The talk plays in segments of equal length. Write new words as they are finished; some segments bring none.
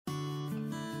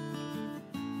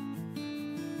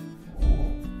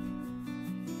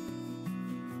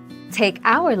Take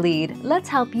our lead, let's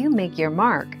help you make your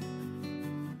mark.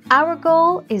 Our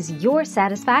goal is your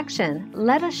satisfaction.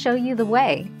 Let us show you the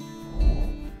way.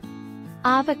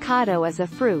 Avocado is a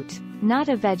fruit, not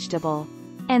a vegetable,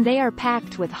 and they are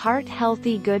packed with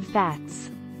heart-healthy good fats.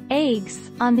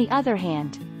 Eggs, on the other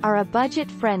hand, are a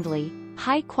budget-friendly,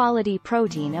 high-quality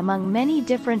protein among many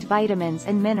different vitamins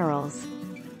and minerals.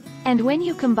 And when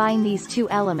you combine these two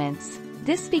elements,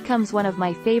 this becomes one of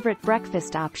my favorite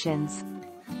breakfast options.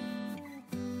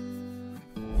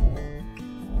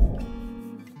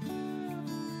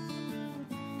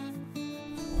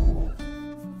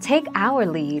 Take our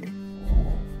lead.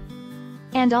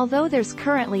 And although there's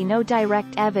currently no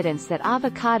direct evidence that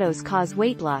avocados cause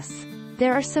weight loss,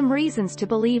 there are some reasons to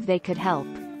believe they could help.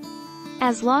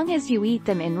 As long as you eat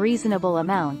them in reasonable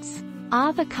amounts,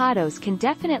 avocados can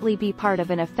definitely be part of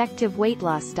an effective weight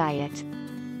loss diet.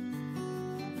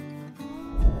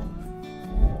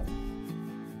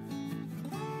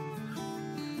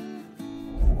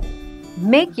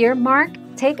 Make your mark,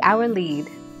 take our lead.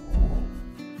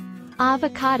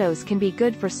 Avocados can be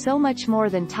good for so much more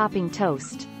than topping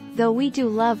toast, though we do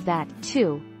love that,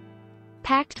 too.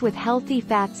 Packed with healthy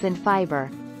fats and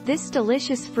fiber, this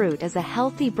delicious fruit is a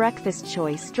healthy breakfast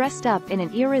choice dressed up in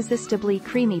an irresistibly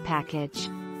creamy package.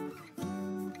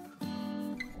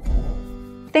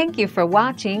 Thank you for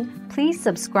watching. Please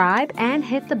subscribe and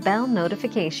hit the bell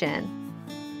notification.